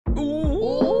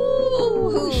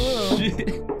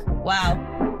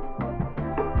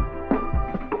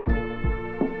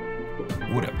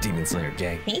Slayer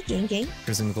gang. Hey, gang.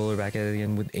 Chris and Nicole are back at it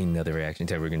again with another reaction.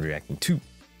 Today we're going to be reacting to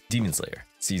Demon Slayer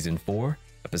Season 4,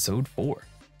 Episode 4.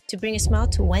 To bring a smile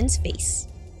to Wen's face.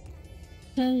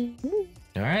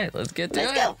 Alright, let's get to it.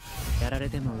 Let's go.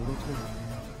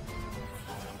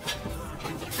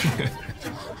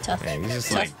 Tough. Man, he's just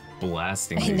Tough. like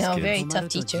blasting I these know, kids. very tough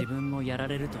teacher.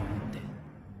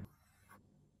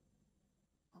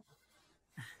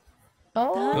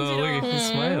 Oh, look at him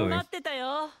smiling.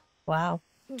 wow.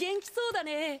 These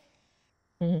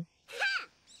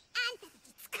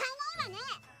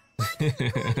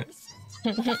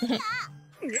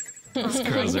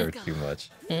girls are too much.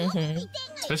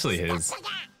 Especially his.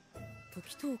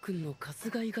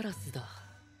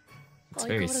 It's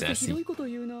very sassy.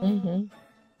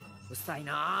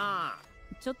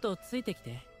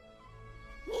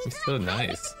 He's so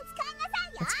nice.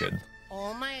 That's good.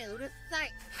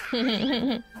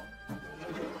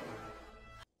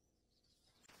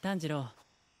 What's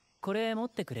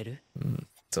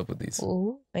up with these?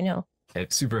 Oh, I know.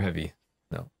 Super heavy.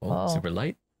 No. Oh, super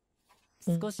light?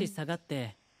 Oh.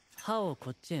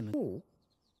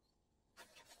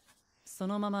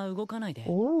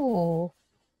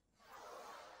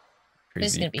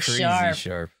 This is gonna be crazy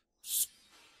sharp.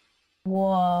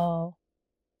 Whoa.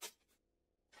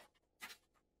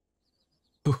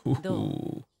 Ooh, that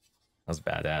was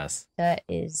badass.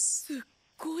 That's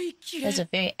a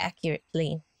very accurate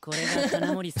clean.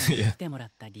 Yeah.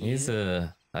 He's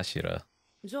a Hashira.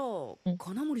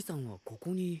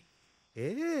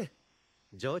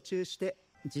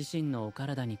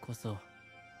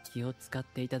 気を使っ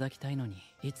ていただきたいのに、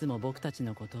いつも僕たち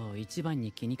のことを一番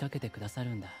に気にかけてくださ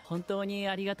るんだ。本当に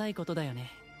ありがたいことだよ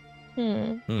ね。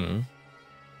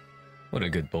What a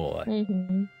good boy.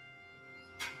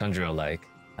 Tanjiro like,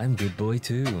 I'm good boy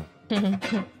too.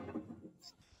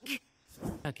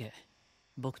 だけ、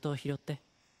僕と拾って。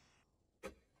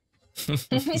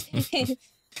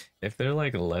If they're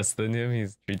like less than him, he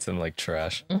treats them like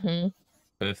trash.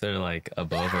 But if they're like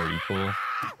above or equal,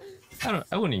 I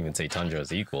wouldn't even say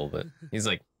Tanjiro's equal, but he's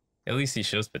like, at least he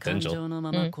shows 感 potential. 情の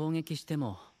まま攻撃して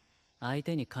も相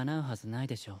手にかなうはずない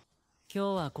でしょう。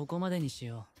今日はここまでにし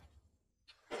よ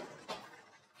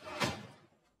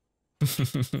う。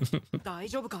大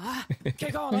丈夫か？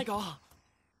怪我はないか？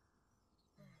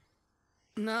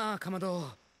なあ、かまど。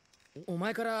お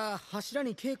前から柱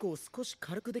に稽古を少し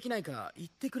軽くできないか言っ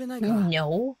てくれないか？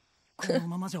 No. この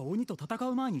ままじゃ鬼と戦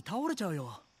う前に倒れちゃう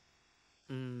よ。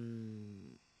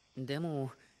で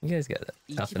も You guys gotta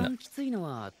一 toughen 番 up. きついの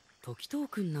は時藤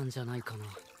くんなんじゃないかな。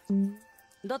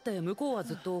だって向こうは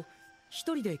ずっと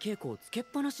一人で稽古をつけっ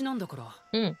ぱなしなんだから。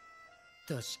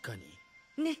確かに。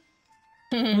ね。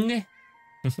ね。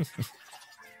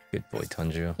Good boy,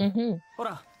 Tanjiro. ほ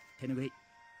ら、手ぬぐい。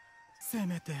せ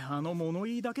めてあの物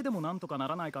言いだけでもなんとかな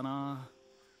らないかな。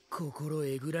心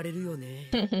えぐられるよね。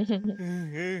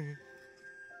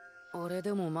あれ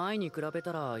でも前に比べ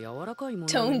たら柔らかいもの。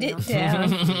Toned it down.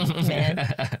 Man.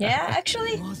 Yeah,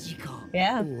 actually. マジか。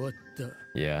 Yeah. 終わった。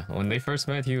Yeah, when they first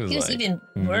met, he was He was like even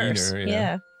worse. meaner,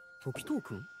 Yeah. 時藤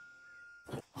くん？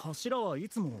柱はい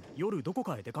つも夜どこ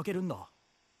かへ出かけるんだ。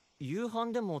夕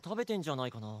飯でも食べてんじゃな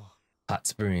いかな。 hot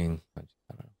spring. I don't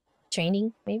know.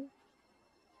 Training, maybe?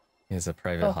 He has a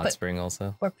private Oh, hot but- spring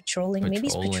also. Or patrolling. Maybe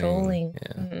he's patrolling.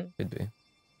 Yeah, could be.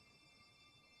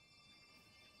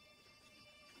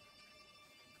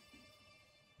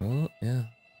 Well, yeah.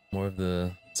 More of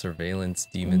the surveillance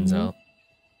demons out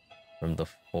from the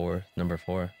number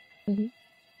 4.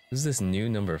 Who's this new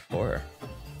number 4?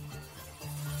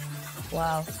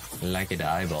 Wow. Like it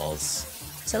eyeballs.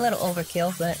 It's a little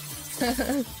overkill, but...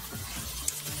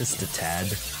 Just a tad.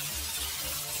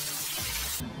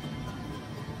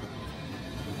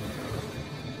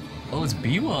 Oh, it's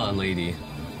Biwa lady.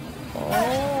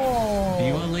 Oh.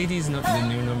 Biwa lady's the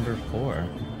new number 4.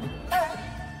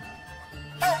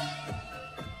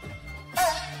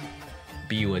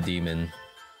 Biwa demon.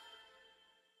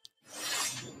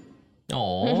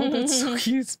 Oh, that's so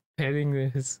cute. He's petting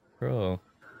his crow.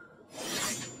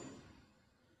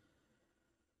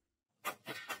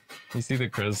 You see the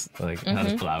crows like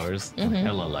has flowers.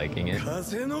 Hella liking it. Oh,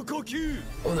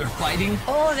 they're fighting.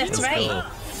 Oh, that's Let's right. go.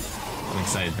 I'm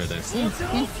excited for this.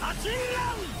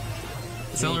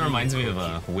 Seller reminds me of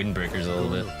Windbreakers a little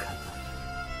bit.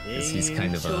 'Cause he's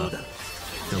kind of a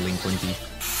delinquenty.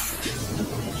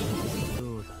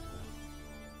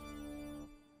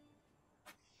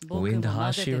 Wind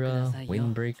Hashira,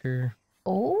 Windbreaker.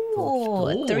 Oh,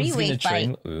 a he's three-way gonna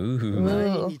train. fight. Ooh.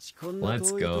 Ooh.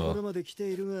 Let's go.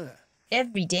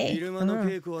 Every day.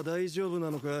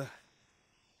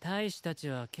 大使たち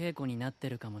は稽古になって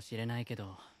るかもしれないけ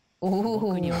ど、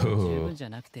僕には十分じゃ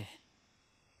なくて。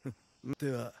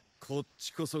ではこっ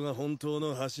ちこそが本当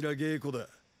の柱稽古だ。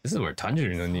 This is where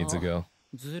Tanjiro needs to go.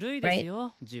 ずるいです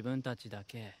よ、自分たちだ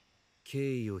け。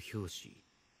敬意を表し、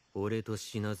俺と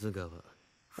品津川。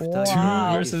Two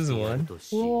versus one.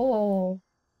 Whoa.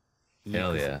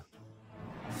 Hell yeah.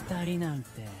 二人なん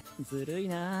てずるい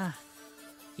な。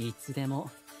いつで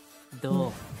も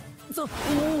どうぞ。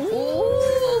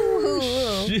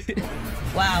Shit.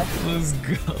 Wow. Let's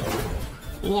go.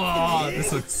 Wow,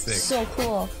 this looks sick. So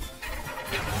cool.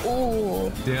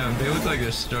 Ooh. Damn, they look like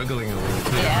they're struggling a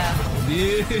little bit. Yeah.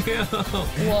 Yeah.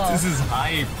 Whoa. This is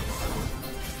hype.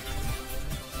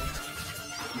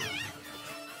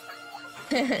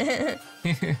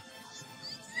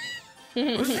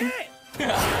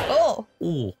 Oh.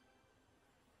 Oh.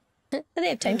 Do they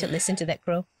have time to listen to that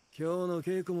crow? 今日の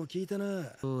稽古も聞いた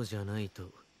な。そうじゃない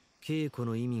と稽古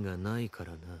の意味がないか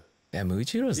らな。Yeah,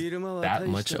 Muichiro's that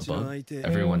much above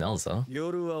everyone else, huh?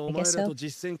 夜はお前らと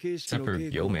実践形式 Except の for 稽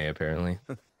古。 Yomei, apparently.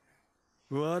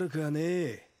 悪くはね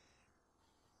え。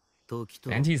時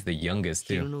と And he's the youngest,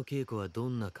 昼 too. の稽古はど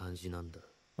んな感じなんだ。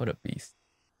 What a beast.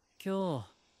 今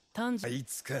日炭治あい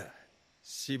つか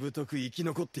しぶとく生き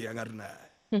残ってやがるな。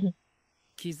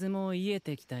傷も癒え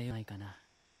てきたよないかな。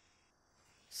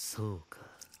そうか。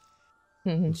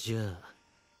じゃあ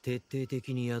徹底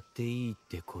的にやっていいっ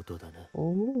てことだな。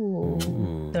 Ooh.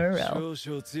 Ooh. Thorough.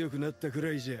 少々強くなったく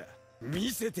らいじゃ見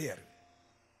せてやる。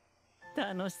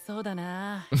楽しそうだ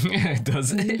な。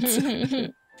 Does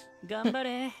it? 頑張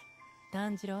れ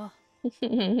炭治郎。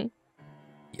 I'm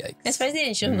Yikes. surprised they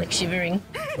didn't show him like shivering.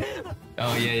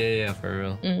 Oh, yeah, for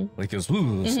real. Like he goes,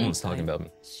 ooh, someone's talking about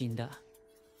me. 死んだ。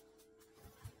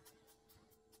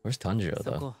 Where's Tanjiro,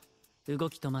 そ though? こ動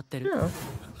き止まってる。 Oh.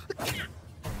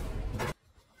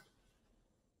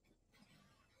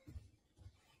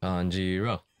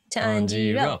 Tanjiro.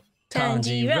 Tanjiro.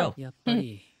 Tanjiro. やっぱ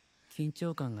り緊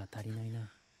張感が足りない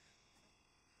な。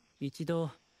一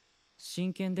度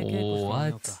真剣で稽古してみ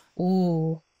ようか。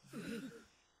 Ooh.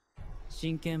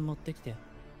 真剣持ってきて。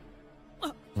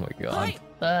 Oh my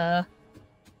god.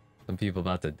 Some people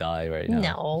about to die right now.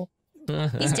 No.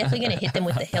 He's definitely gonna hit them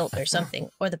with the hilt or something,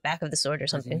 or the back of the sword or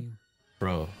something.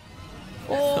 Bro.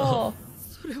 Oh,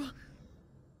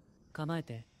 構え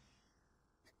て。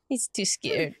 he's too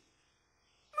scared.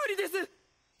 無理です。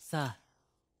さ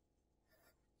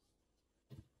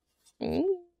あ。 Mm.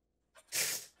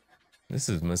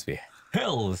 This must be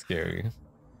hell scary.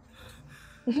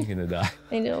 You're gonna die.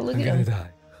 I know. Look I'm at gonna him.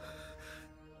 die.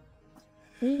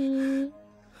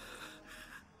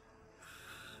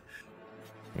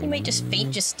 He might just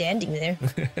faint just standing there.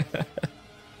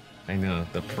 I know,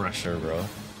 the pressure, bro.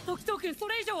 時藤君そ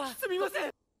れ以上はすみませ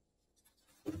ん。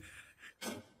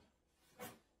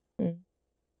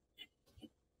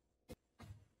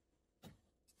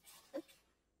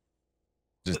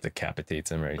 Just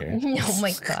decapitates him right here. Oh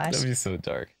my That'd gosh. be so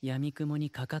dark. 闇雲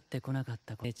にかかってこなかっ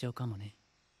た成長かもね。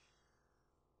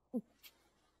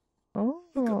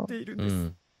 Oh. ているんです。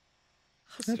 Mm.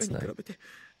 柱に比べて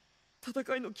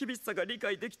戦いの厳しさが理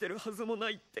解できてるはずもな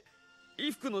いって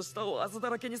衣服の下をあざだ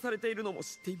らけにされているのも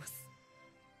知っています。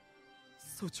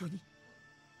早朝に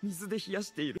水で冷や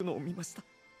しているのを見ました。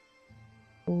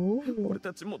 Ooh. 俺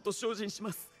たちもっと精進し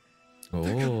ます。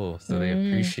 Oh, so they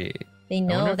appreciate. They I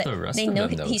know wonder if that the rest they of know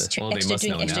them know he's this. Well, they extra must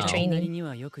doing know extra now. なり training. に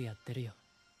はよくやってるよ。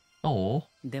 Oh.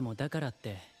 でもだからっ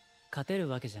て勝てる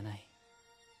わけじゃない。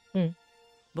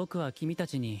僕は君た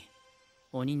ちに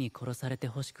鬼に殺されて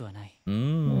ほしくはない。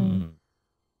Mm.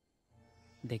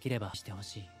 できればしてほ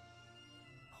しい。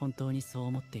本当にそう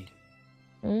思っている。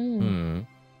 Mm.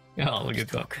 Oh, look at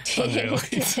that. Tanjiro.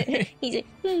 He's like,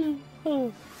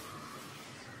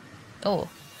 oh.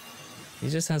 He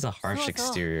just has a harsh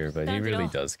exterior, but he really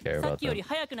does care さっ about きより them.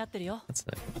 早くなってるよ。 That's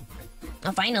nice.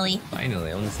 Oh, finally.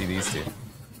 Finally, I want to see these two.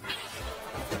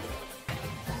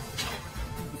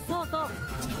 そうそう。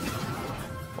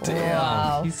 Damn,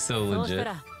 Wow. he's so そうした legit.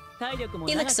 ら体力も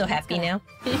He 長 looks く so 持つか happy ら now.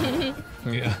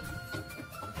 Yeah.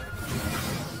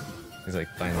 He's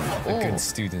like finally a Oh. good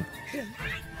student.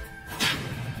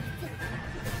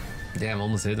 Damn,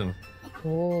 almost hit him.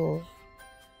 Oh.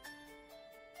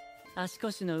 足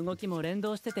腰の動きも連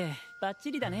動しててバッ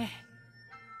チリだね。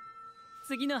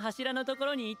次の柱のとこ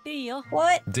ろに行っていいよ。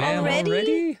 What? Damn, Already?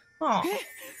 already? Oh. も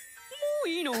う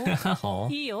いいの？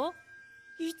 Oh. いいよ。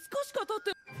いつかしか経っ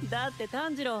て。だって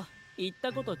炭治郎言っ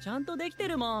たことちゃんとできて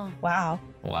るもん。 Wow.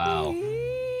 Wow.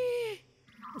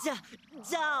 じゃ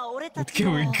あ俺たち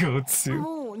Can we も go to?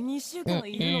 もう2週間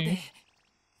いるので。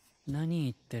何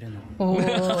言ってるの？ Oh. 君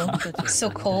たちは So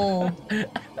cold.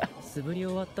 素振り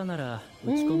終わったなら打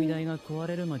ち込み台が壊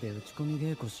れるまで打ち込み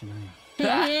稽古しない。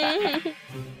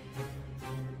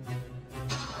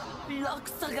落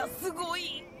差がすご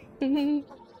い。時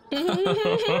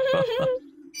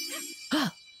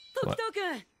藤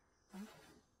君、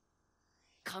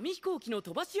紙飛行機の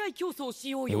飛ばし合い競争し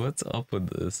ようよ。What's up with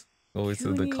this? Always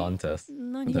to the contest.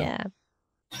 Yeah.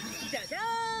 じゃじゃ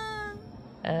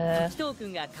ーん。時藤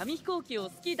君が紙飛行機を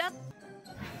好きだ。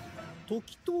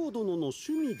時藤殿の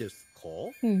趣味ですか？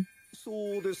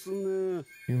そうですね。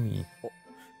Yumi.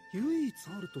 唯一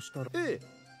あるとしたら、ええ、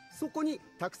そこに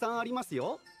たくさんあります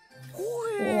よ。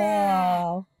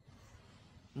Wow.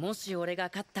 もし俺が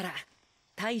勝ったら、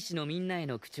大使のみんなへ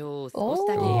の口調を少し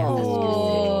だけ優しくする。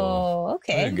Oh,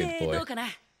 okay. Good boy. どうかな？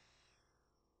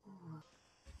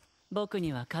僕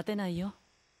には勝てないよ。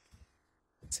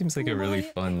 Seems like a really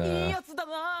fun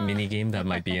mini game that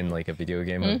might be in like a video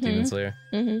game of Demon Slayer.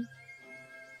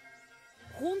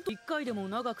 ほんと1回でも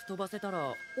長く飛ばせた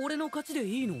ら俺の勝ちで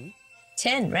いいの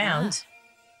10 rounds.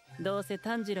 どうせ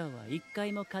炭治郎は1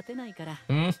回も勝てないから。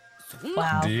 Hmm? そん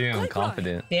な Damn,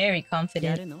 confident. Very や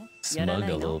confident. るの？や Smug ら a ない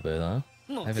の？ little bit, huh?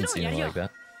 も I ち haven't ろん seen や him るよ。 like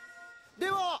that. で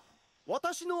は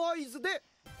私の合図で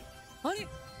あれ？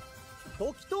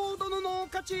時藤殿の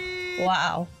勝ち。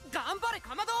 Wow. 頑張れ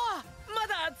かまど。ま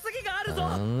だ次がある I ぞ。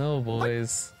 don't know,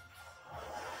 boys.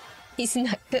 He's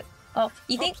not good. Oh,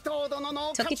 you think 時藤殿の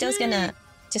勝ち。 Tokito's gonna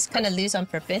just kind of lose on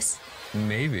purpose?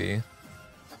 Maybe.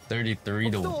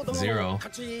 33 to 0.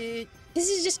 勝ち。 This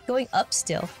is just going up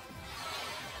still.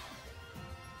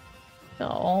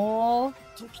 Oh.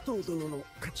 時藤殿の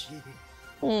勝ち。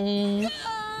 Mm.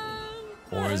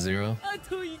 4-0. あ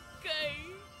と1回。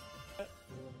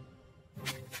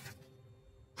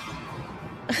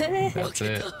 That's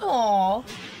it. Oh.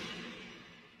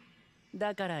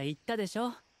 だから言ったでし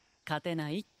ょ。勝てな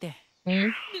いって。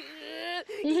 Mm.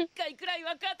 1回くらい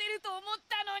は勝てると思っ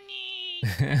たの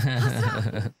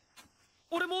に。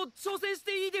俺も挑戦し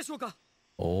ていいでしょうか。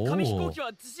紙飛行 Oh. 機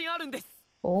は自信あるんです。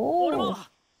俺 Oh. も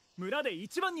村で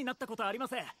一番になったことありま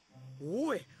せん。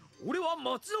おい、俺は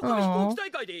町の紙飛行機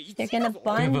大会で1 They're 位だ gonna ぞ。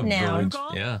 We have bond a now. village.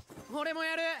 Yeah. 俺も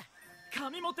やる。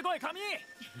紙持ってこい紙。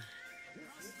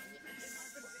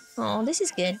 Oh, this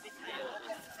is good.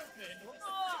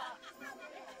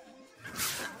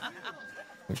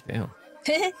 Damn.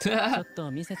 ちょっ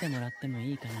と見せてもらっても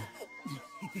いいかな。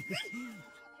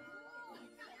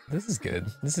 This is good.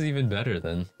 This is even better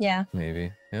than Yeah.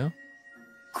 maybe. Yeah.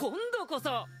 今度こ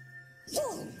そ。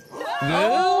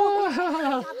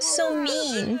 So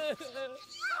mean.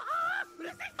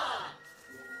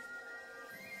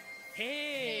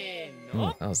 せー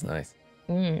の。 That was nice.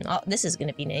 Mm. Oh, this is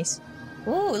gonna be nice.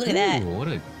 Ooh, look at that. Ooh, what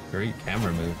a great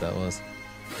camera move that was.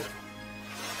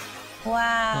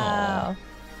 Wow.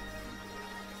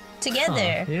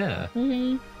 Together. Huh, yeah.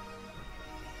 Mm-hmm.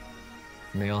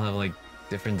 And they all have like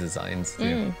different designs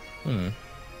too. Hmm.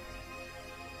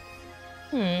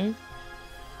 Hmm.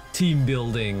 Team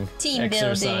building. Team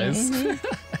exercise. building.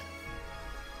 Mhm.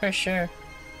 For sure.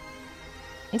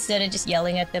 Instead of just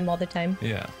yelling at them all the time.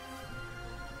 Yeah.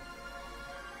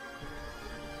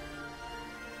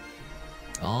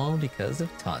 All because of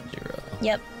Tanjiro.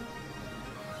 Yep.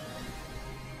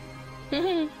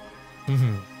 Mhm.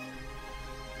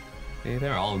 See,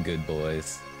 they're all good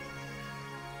boys.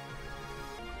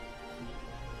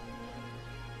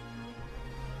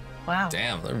 Wow.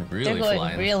 Damn, they're They're really going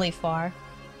flying. really far.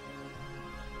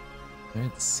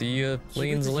 Alright, see ya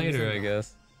planes later, I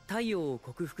guess. 太陽を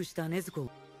克服した禰豆子。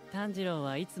炭治郎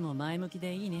はいつも前向き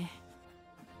でいいね。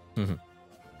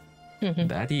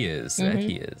That he is. That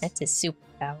he is. That's his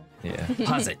superpower. Yeah.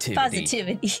 Positivity.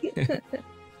 Positivity.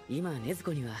 今禰豆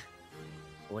子には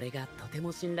俺がとて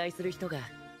も信頼する人が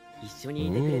一緒に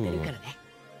いてくれてるから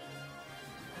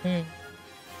ね。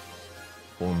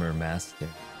Former master.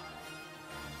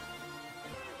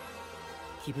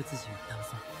 鬼物獣倒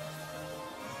そう。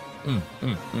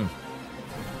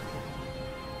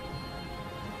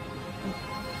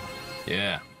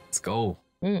Yeah, let's go.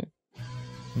 That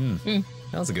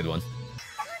was a good one.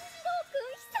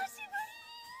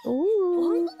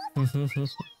 Ooh.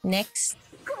 Next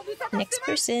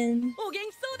person. お元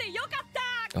気そうでよかっ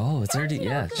た。 Oh, it's already,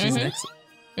 yeah, she's next.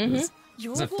 Is it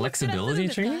養蜂 flexibility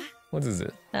してらっ training? しゃるんですか？ What is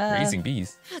it? Uh, Raising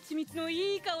bees. 蜂蜜の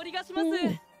いい香りがします。うん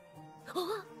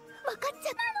わかっちゃ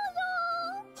ったのよ。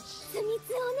蜜を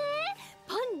ね、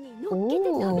パンに乗っけて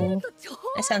食べると超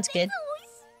That sounds good. 美味しい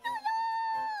のよ。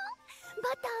バ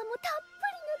ターもたっぷ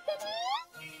り塗ってね。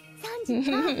3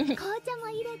時は紅茶も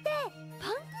入れてパ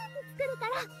ンケーキ作るか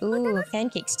ら。 Ooh,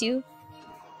 pancakes too.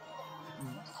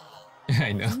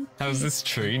 I know. How's this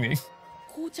training?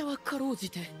 紅茶はかろうじ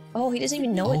て。 Oh, he doesn't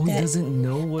even know Oh, what he that. doesn't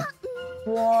know what.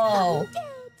 Whoa.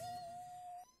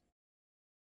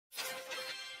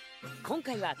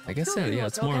 I guess yeah,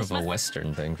 it's more of a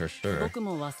Western thing for sure. 僕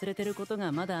も忘れてること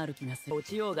がまだある気がする。お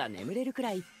千代が眠れるく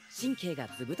らい神経が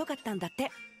ずぶとかったんだって。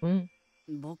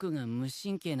僕が無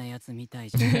神経なやつみたい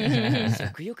じゃん。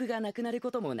食欲がなくなる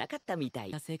こともなかったみた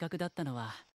い。性格だったの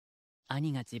は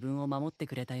兄が自分を守って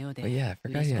くれたようで。Yeah, I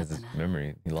forgot he has his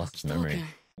memory. He lost his memory.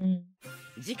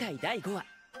 次回第5話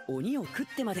鬼を食っ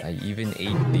てまで。I even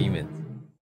ate demons.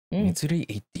 Mitsuri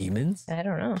ate demons? I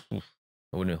don't know.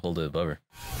 I wouldn't hold it above her.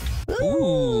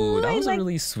 Ooh, that was a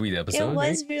really sweet episode. It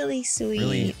was really sweet.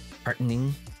 Really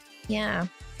heartening. Yeah.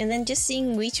 And then just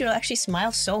seeing Muichiro actually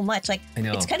smile so much, like, I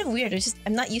know. It's kind of weird.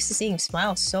 I'm not used to seeing him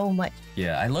smile so much.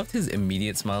 Yeah, I loved his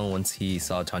immediate smile once he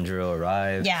saw Tanjiro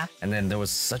arrive. Yeah. And then there was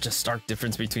such a stark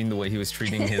difference between the way he was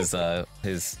treating his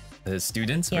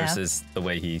students versus the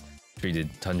way he treated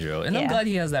Tanjiro. And I'm glad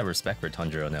he has that respect for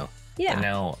Tanjiro now. Yeah. And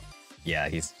now, yeah,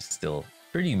 he's still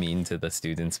pretty mean to the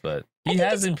students, but he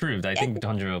has improved. I think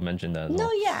Tanjiro mentioned that as well.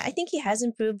 No, yeah, I think he has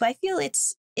improved, but I feel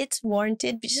it's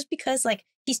warranted just because, like,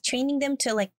 he's training them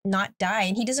to, like, not die,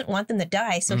 and he doesn't want them to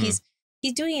die, so he's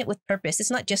doing it with purpose. It's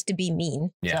not just to be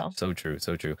mean. Yeah, so true,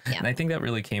 so true. Yeah. And I think that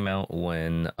really came out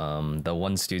when the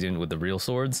one student with the real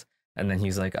swords, and then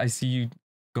he's like, I see you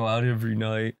go out every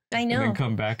night. I know. And then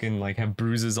come back and, like, have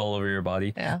bruises all over your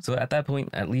body. Yeah. So at that point,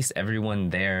 at least everyone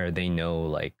there, they know,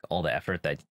 like, all the effort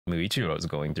that Muichiro is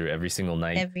going through every single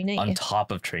night. Every night, on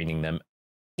top of training them.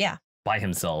 Yeah. By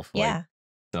himself. Yeah. Like,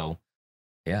 so...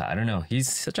 yeah, I don't know.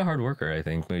 He's such a hard worker, I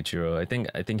think, Muichiro. I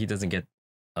think he doesn't get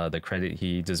the credit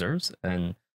he deserves,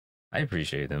 and I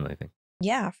appreciate him, I think.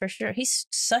 Yeah, for sure. He's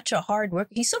such a hard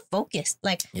worker. He's so focused.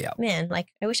 Like, man, like,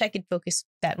 I wish I could focus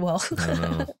that well. I don't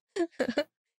know.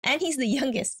 And he's the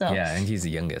youngest, so. Yeah, and he's the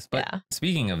youngest. But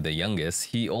speaking of the youngest,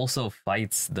 he also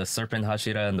fights the Serpent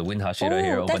Hashira and the Wind Hashira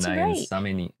here overnight in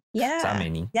Sameni. Yeah,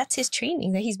 Sameni. That's his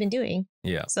training that he's been doing.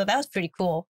 Yeah. So that was pretty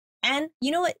cool. And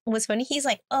you know what was funny? He's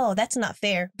like, oh, that's not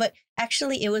fair. But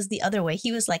actually, it was the other way.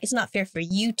 He was like, it's not fair for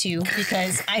you two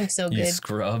because I'm so good. You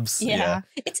scrubs. Yeah.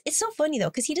 It's so funny, though,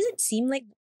 because he doesn't seem like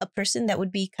a person that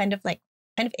would be kind of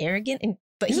arrogant.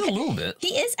 But he's a little bit.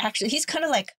 He is actually. He's kind of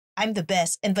like, I'm the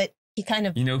best. But he kind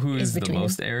of. You know who is the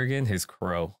most arrogant? His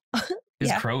crow.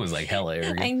 His crow is like hella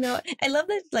arrogant. I know. I love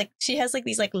that. Like, she has like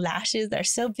these like lashes that are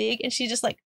so big, and she just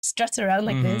like struts around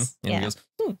like this. And he goes,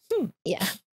 yeah.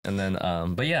 And then,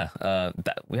 but yeah,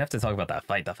 we have to talk about that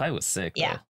fight. That fight was sick.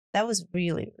 Yeah, that was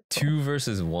really cool. 2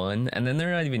 versus 1, and then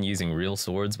they're not even using real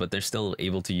swords, but they're still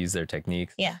able to use their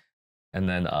techniques. Yeah. And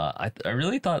then, I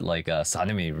really thought like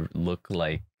Sanemi looked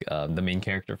like the main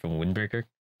character from Windbreaker.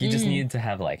 He just needed to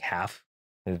have like half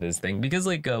of his thing because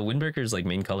like Windbreaker's like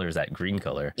main color is that green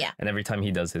color. Yeah. And every time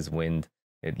he does his wind,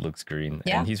 it looks green.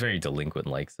 Yeah. And he's very delinquent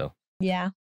like so. Yeah.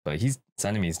 But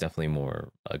Sanemi is definitely more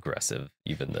aggressive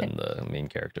even than the main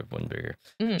character of Windbreaker.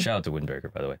 Shout out to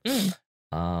Windbreaker, by the way.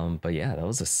 But yeah, that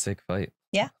was a sick fight.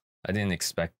 Yeah. I didn't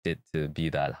expect it to be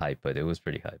that hype, but it was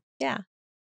pretty hype. Yeah.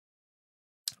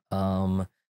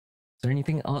 Is there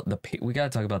anything else? We gotta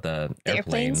talk about the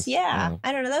airplanes. Yeah.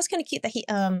 I don't know. That was kind of cute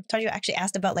that Tario actually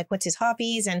asked about like what's his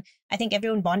hobbies, and I think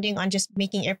everyone bonding on just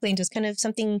making airplanes was kind of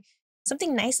something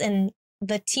nice, and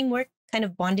the teamwork kind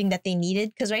of bonding that they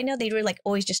needed, because right now they were like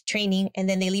always just training and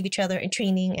then they leave each other and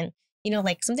training, and you know,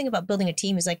 like something about building a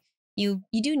team is like you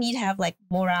do need to have like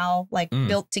morale like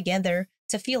built together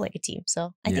to feel like a team.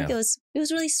 So I think it was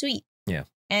really sweet. Yeah.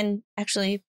 And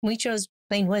actually Muichiro's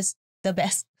plane was the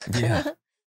best. Yeah.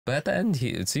 But at the end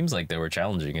it seems like they were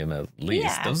challenging him at least.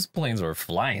 Yeah. Those planes were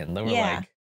flying. They were like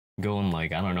going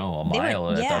like, I don't know, a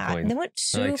mile at that point. They went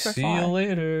super far. See far. you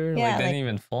later. Yeah, like they didn't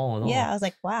even fall at all. Yeah, I was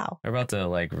like, wow. They're about to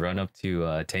like run up to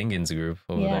Tengen's group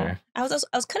over there. I was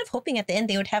kind of hoping at the end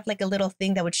they would have like a little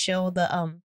thing that would show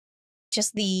the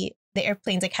just the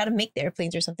airplanes, like how to make the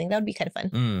airplanes or something. That would be kind of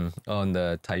fun. On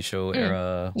the Taisho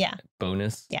era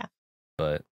bonus. Yeah.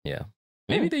 But yeah.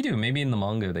 Maybe they do. Maybe in the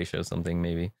manga they show something,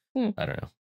 maybe. I don't know.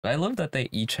 But I love that they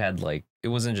each had like, it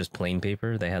wasn't just plain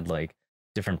paper. They had like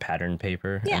different pattern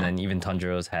paper. And then even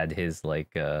Tanjiro's had his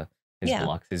like his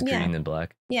blocks, his green and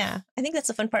black. Yeah. I think that's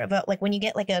the fun part about like when you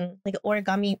get like an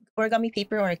origami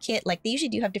paper or a kit, like they usually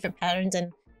do have different patterns,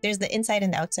 and there's the inside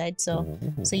and the outside. So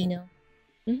you know.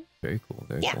 Very cool.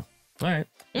 Very cool. All right.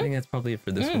 I think that's probably it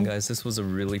for this one, guys. This was a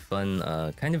really fun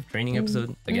kind of training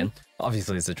episode. Again,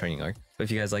 obviously it's a training arc. But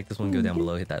if you guys like this one, go down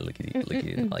below, hit that lickety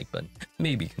like button.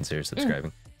 Maybe consider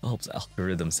subscribing. It helps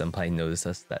Algorithm Senpai notice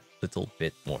us that little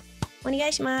bit more.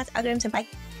 Onegaishimasu, Algorithm Senpai.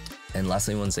 And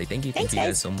lastly, I want to say thank you. Thanks, Thank you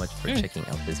guys so much for checking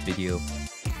out this video.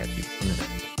 Catch you in the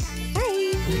next one.